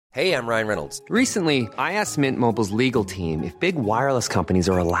Hey, I'm Ryan Reynolds. Recently, I asked Mint Mobile's legal team if big wireless companies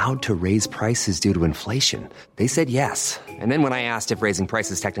are allowed to raise prices due to inflation. They said yes. And then when I asked if raising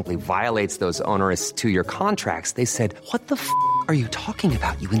prices technically violates those onerous two-year contracts, they said, "What the f*** are you talking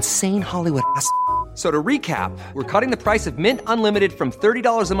about, you insane Hollywood ass?" So to recap, we're cutting the price of Mint Unlimited from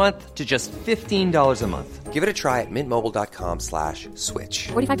 $30 a month to just $15 a month. Give it a try at mintmobile.com/switch.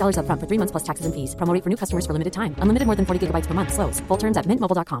 $45 up front for 3 months plus taxes and fees. Promo rate for new customers for limited time. Unlimited more than 40 gigabytes per month. Slows full terms at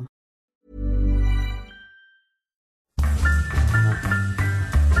mintmobile.com.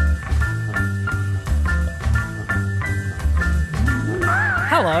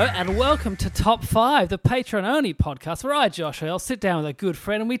 Hello and welcome to Top 5, the Patreon-only podcast where I, Josh Earl, sit down with a good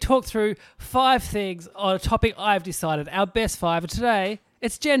friend and we talk through 5 things on a topic I've decided, our best 5. And today,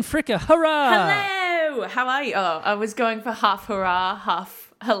 it's Jen Fricker. Hurrah! Hello! How are you? Oh, I was going for half hurrah,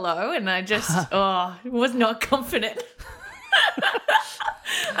 half hello, and I just, was not confident.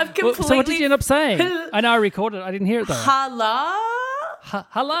 I've completely... So what did you end up saying? I know I recorded it. I didn't hear it though. Hala?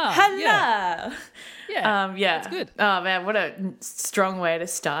 Hala. Hala. Yeah. Yeah. That's good. Oh, man, what a strong way to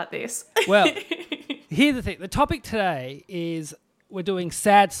start this. Well, here's the thing. The topic today is we're doing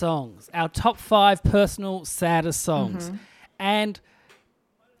sad songs, our top 5 personal saddest songs. Mm-hmm. And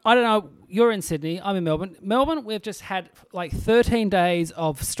I don't know, you're in Sydney, I'm in Melbourne. Melbourne, we've just had like 13 days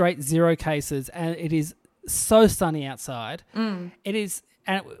of straight 0 cases and it is so sunny outside. It is,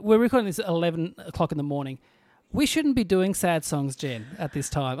 and we're recording this at 11 o'clock in the morning. We shouldn't be doing sad songs, Jen, at this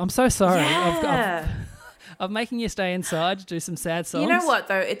time. I'm so sorry. Yeah. Of making you stay inside to do some sad songs. You know what,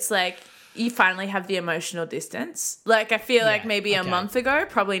 though? It's like you finally have the emotional distance. Like, I feel like maybe a month ago,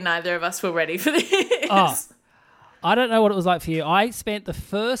 probably neither of us were ready for this. Oh, I don't know what it was like for you. I spent the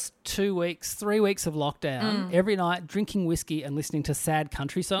first 3 weeks of lockdown every night drinking whiskey and listening to sad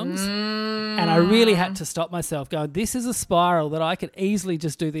country songs. And I really had to stop myself going, this is a spiral that I could easily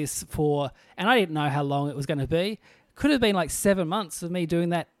just do this for. And I didn't know how long it was going to be. Could have been like 7 months of me doing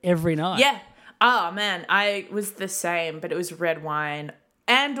that every night. Yeah. Oh, man, I was the same, but it was red wine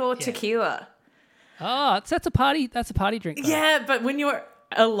and or tequila. Oh, that's a party drink though. Yeah, but when you're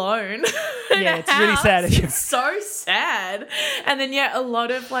alone yeah, it's really sad. It's so sad. And then, a lot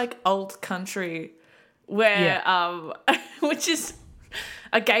of, like, old country where, which is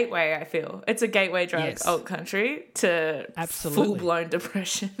a gateway, I feel. It's a gateway drug, old country, to full-blown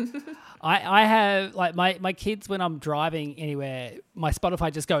depression. I have, like, my kids, when I'm driving anywhere, my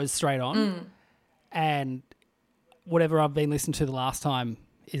Spotify just goes straight on and whatever I've been listening to the last time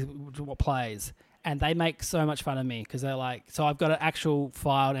is what plays. And they make so much fun of me because they're like, so I've got an actual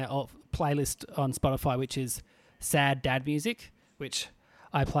file now, playlist on Spotify, which is sad dad music, which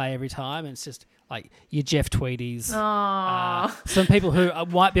I play every time. And it's just like your Jeff Tweedies, some people who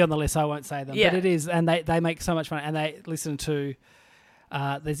might be on the list, I won't say them, but it is. And they make so much fun. And they listen to,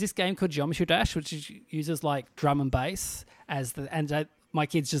 there's this game called Geometry Dash, which uses like drum and bass my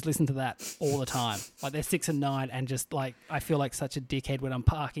kids just listen to that all the time. Like they're 6 and 9 and just like, I feel like such a dickhead when I'm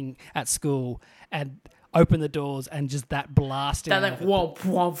parking at school and open the doors and just that blasting. They're like, womp,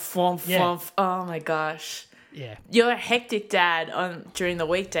 womp, womp, womp. Oh my gosh. Yeah. You're a hectic dad during the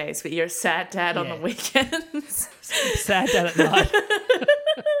weekdays, but you're a sad dad on the weekends. Sad dad at night.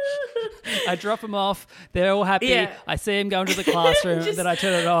 I drop them off. They're all happy. Yeah. I see them going to the classroom. Then I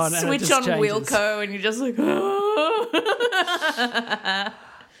turn it on. Switch and it just on changes. Wilco and you're just like, oh.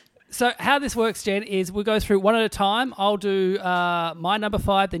 So how this works, Jen, is we go through one at a time. I'll do my number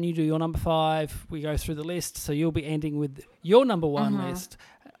 5, then you do your number 5. We go through the list. So you'll be ending with your number 1 list.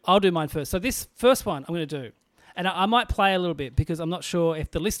 I'll do mine first. So this first one I'm going to do. And I might play a little bit because I'm not sure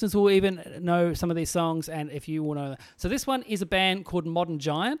if the listeners will even know some of these songs and if you will know. So this one is a band called Modern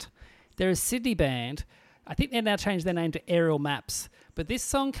Giant. They're a Sydney band. I think they've now changed their name to Aerial Maps. But this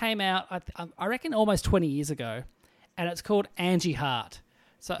song came out, I reckon, almost 20 years ago. And it's called Angie Hart.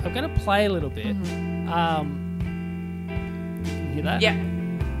 So I'm going to play a little bit. Can you hear that? Yeah.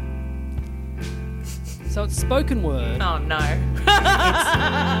 So it's spoken word. Oh, no.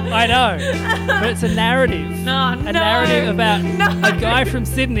 I know. But it's a narrative. A narrative about a guy from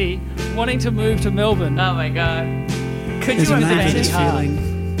Sydney wanting to move to Melbourne. Oh, my God. There's a name for this feeling.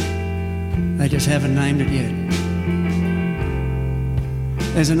 They just haven't named it yet.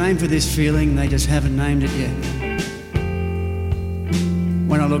 There's a name for this feeling. They just haven't named it yet.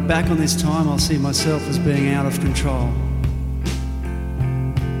 When I look back on this time, I'll see myself as being out of control.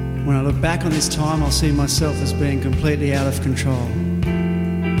 When I look back on this time, I'll see myself as being completely out of control.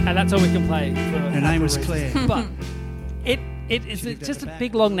 And that's all we can play. Her name was Claire. But it's just a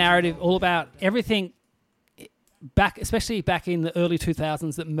big, long narrative all about everything especially back in the early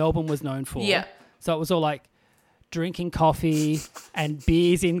 2000s that Melbourne was known for. Yeah. So it was all like drinking coffee and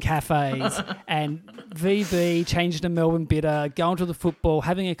beers in cafes and VB, changing to Melbourne Bitter, going to the football,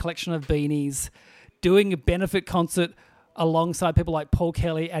 having a collection of beanies, doing a benefit concert alongside people like Paul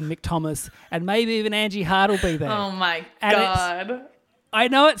Kelly and Mick Thomas, and maybe even Angie Hart will be there. Oh my And God. I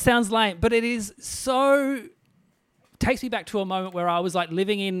know it sounds lame, but it is so... takes me back to a moment where I was like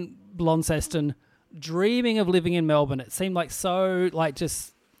living in Launceston, dreaming of living in Melbourne. It seemed like so like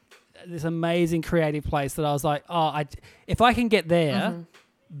just this amazing creative place that I was like, if I can get there,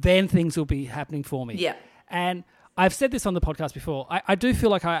 then things will be happening for me. Yeah. And I've said this on the podcast before. I do feel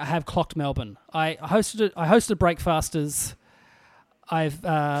like I have clocked Melbourne. I hosted Breakfasters. I've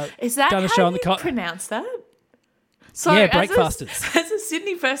Is that done a how show on you the pronounce that? Sorry, Yeah, Breakfasters. As a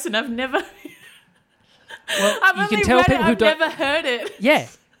Sydney person, I've never... Well, I've you only can tell read people it, who I've don't. never heard it. Yeah.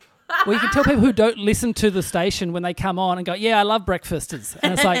 Well, you can tell people who don't listen to the station when they come on and go, yeah, I love Breakfasters.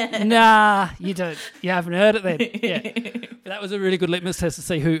 And it's like, nah, you don't. You haven't heard it then. Yeah. But that was a really good litmus test to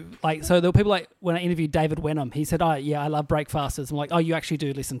see who, like, so there were people like, when I interviewed David Wenham, he said, oh, yeah, I love Breakfasters. I'm like, oh, you actually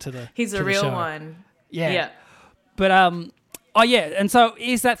do listen to the He's to a the real show. one. Yeah. Yeah. But, oh, yeah. And so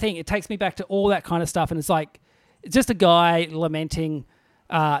is that thing. It takes me back to all that kind of stuff. And it's like, it's just a guy lamenting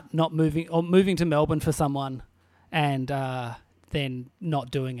not moving or moving to Melbourne for someone and then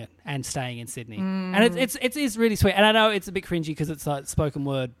not doing it and staying in Sydney. And it is really sweet. And I know it's a bit cringy because it's like spoken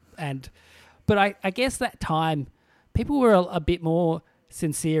word. But I guess that time people were a bit more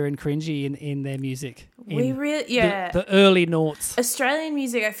sincere and cringy in their music. The early noughts. Australian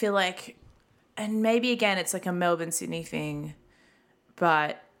music, I feel like, and maybe again it's like a Melbourne, Sydney thing,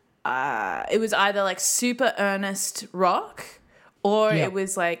 but it was either like super earnest rock or it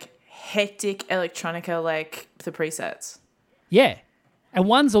was like hectic electronica like the Presets. Yeah. And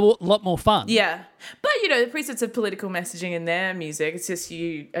one's a lot more fun. Yeah. But, you know, the Presets have political messaging in their music. It's just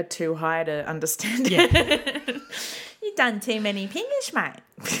you are too high to understand it. You've done too many fingers,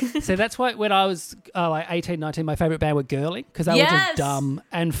 mate. So that's why when I was like 18, 19, my favourite band were Girly because they were just dumb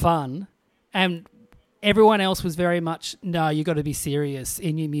and fun. And everyone else was very much, no, you got to be serious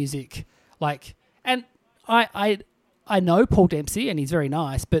in your music. Like, and I know Paul Dempsey and he's very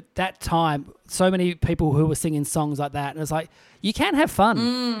nice, but that time, so many people who were singing songs like that, and it's like, you can have fun.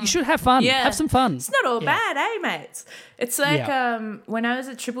 You should have fun. Yeah. Have some fun. It's not all bad, mates? It's like when I was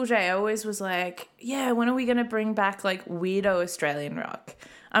at Triple J, I always was like, yeah, when are we going to bring back like weirdo Australian rock?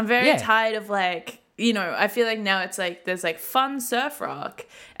 I'm very tired of like, you know, I feel like now it's like there's like fun surf rock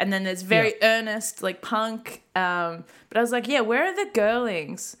and then there's very earnest like punk. But I was like, yeah, where are the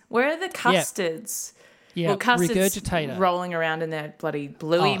girlings? Where are the Custards? Yeah, well, Custards Regurgitator. rolling around in their bloody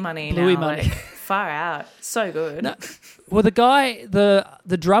bluey money Bluey now. money. Like, far out. So good. No, well, the guy,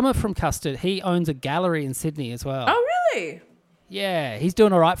 the drummer from Custard, he owns a gallery in Sydney as well. Oh, really? Yeah, he's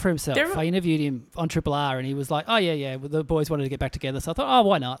doing all right for himself. They're- I interviewed him on Triple R and he was like, oh, yeah, well, the boys wanted to get back together. So I thought, oh,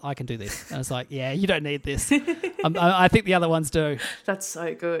 why not? I can do this. And I was like, yeah, you don't need this. I think the other ones do. That's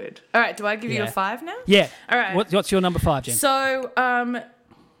so good. All right, do I give you a 5 now? Yeah. All right. What's your number 5, Jen? So I'm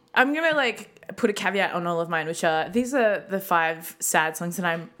going to like put a caveat on all of mine, which are these are the 5 sad songs that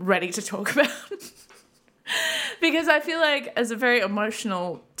I'm ready to talk about. Because I feel like as a very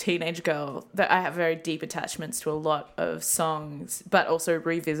emotional teenage girl that I have very deep attachments to a lot of songs, but also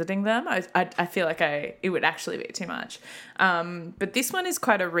revisiting them, I feel like it would actually be too much. But this one is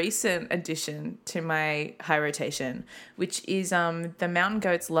quite a recent addition to my high rotation, which is the Mountain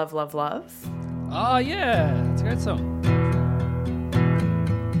Goats' Love, Love, Love. Oh, yeah. It's a great song.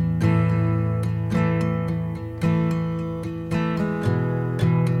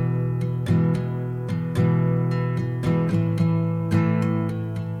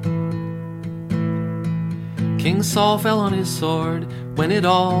 King Saul fell on his sword when it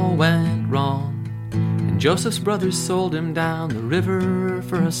all went wrong, and Joseph's brothers sold him down the river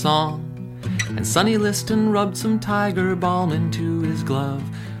for a song. And Sonny Liston rubbed some tiger balm into his glove.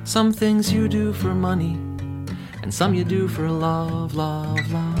 Some things you do for money, and some you do for love,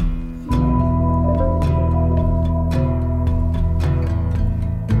 love, love.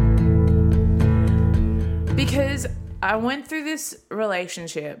 Because I went through this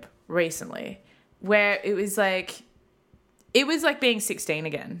relationship recently where it was like being 16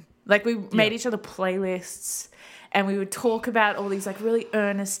 again. Like we made each other playlists and we would talk about all these like really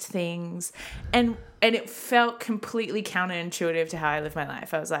earnest things and it felt completely counterintuitive to how I live my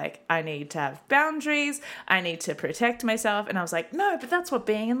life. I was like, I need to have boundaries. I need to protect myself. And I was like, no, but that's what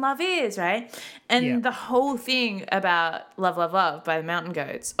being in love is, right? And the whole thing about Love, Love, Love by the Mountain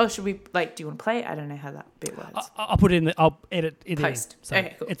Goats. Oh, should we, like, do you want to play it? I don't know how that bit works. I'll put it in. I'll edit it Post. in. So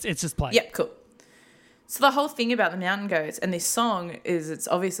okay, cool. It's just play. Yep, cool. So the whole thing about the Mountain Goats and this song is it's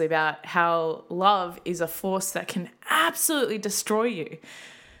obviously about how love is a force that can absolutely destroy you.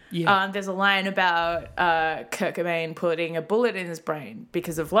 Yeah. There's a line about Kurt Cobain putting a bullet in his brain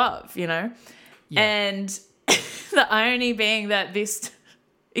because of love, you know? Yeah. And the irony being that this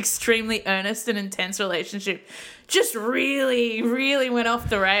extremely earnest and intense relationship just really, really went off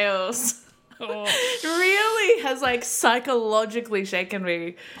the rails. Really has like psychologically shaken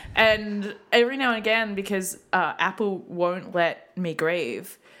me. And every now and again, because Apple won't let me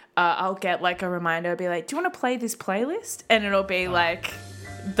grieve, I'll get like a reminder, be like, do you want to play this playlist? And it'll be like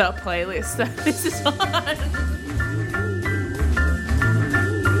the playlist that this is on.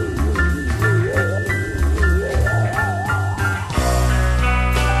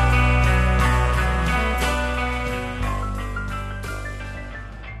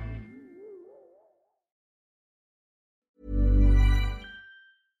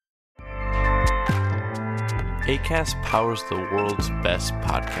 Acast powers the world's best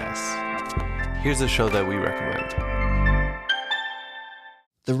podcasts. Here's a show that we recommend.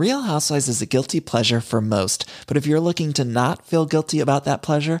 The Real Housewives is a guilty pleasure for most, but if you're looking to not feel guilty about that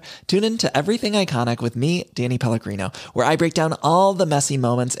pleasure, tune in to Everything Iconic with me, Danny Pellegrino, where I break down all the messy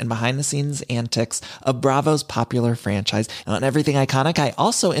moments and behind-the-scenes antics of Bravo's popular franchise. And on Everything Iconic, I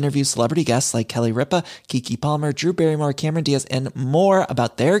also interview celebrity guests like Kelly Ripa, Keke Palmer, Drew Barrymore, Cameron Diaz, and more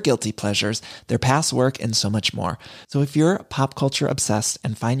about their guilty pleasures, their past work, and so much more. So if you're pop culture obsessed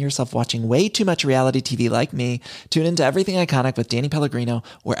and find yourself watching way too much reality TV like me, tune in to Everything Iconic with Danny Pellegrino,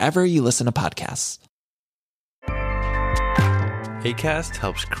 wherever you listen to podcasts. Acast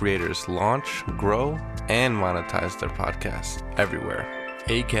helps creators launch, grow, and monetize their podcasts everywhere.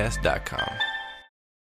 Acast.com.